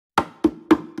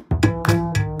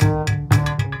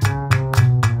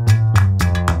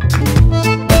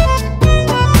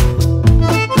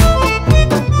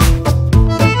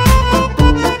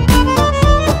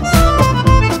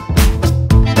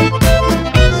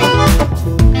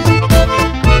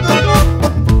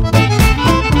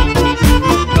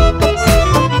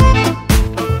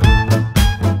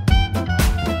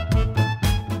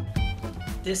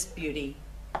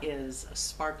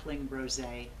sparkling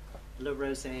rosé, Le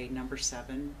Rosé number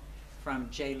 7 from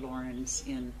J. Lawrence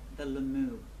in the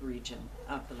Limoux region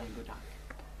of the Languedoc.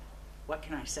 What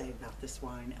can I say about this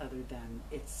wine other than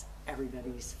it's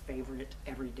everybody's favorite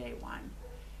everyday wine?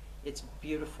 It's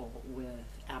beautiful with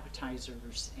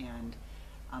appetizers and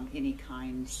any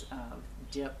kinds of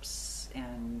dips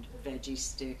and veggie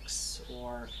sticks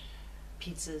or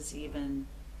pizzas even,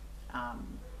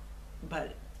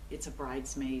 but it's a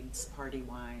bridesmaid's party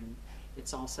wine.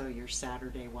 It's also your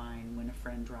Saturday wine when a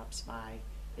friend drops by.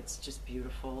 It's just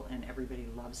beautiful and everybody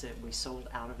loves it. We sold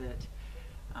out of it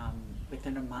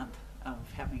within a month of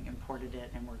having imported it,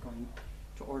 and we're going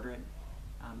to order it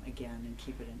again and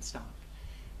keep it in stock.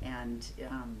 And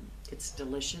it's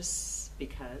delicious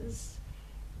because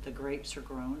the grapes are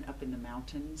grown up in the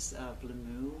mountains of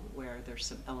Limoux where there's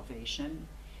some elevation,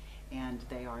 and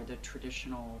they are the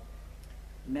traditional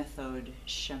Méthode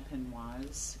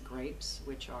Champenoise grapes,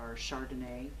 which are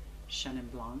Chardonnay, Chenin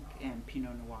Blanc, and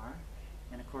Pinot Noir.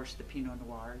 And of course the Pinot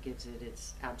Noir gives it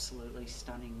its absolutely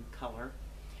stunning color.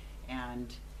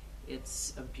 And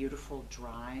it's a beautiful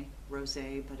dry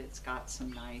rosé, but it's got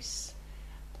some nice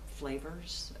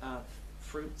flavors of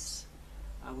fruits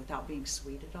without being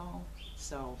sweet at all.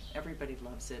 So everybody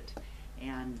loves it.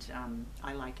 And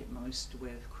I like it most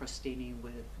with crostini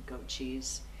with goat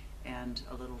cheese and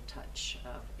a little touch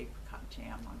of apricot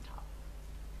jam on top.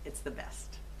 It's the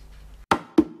best.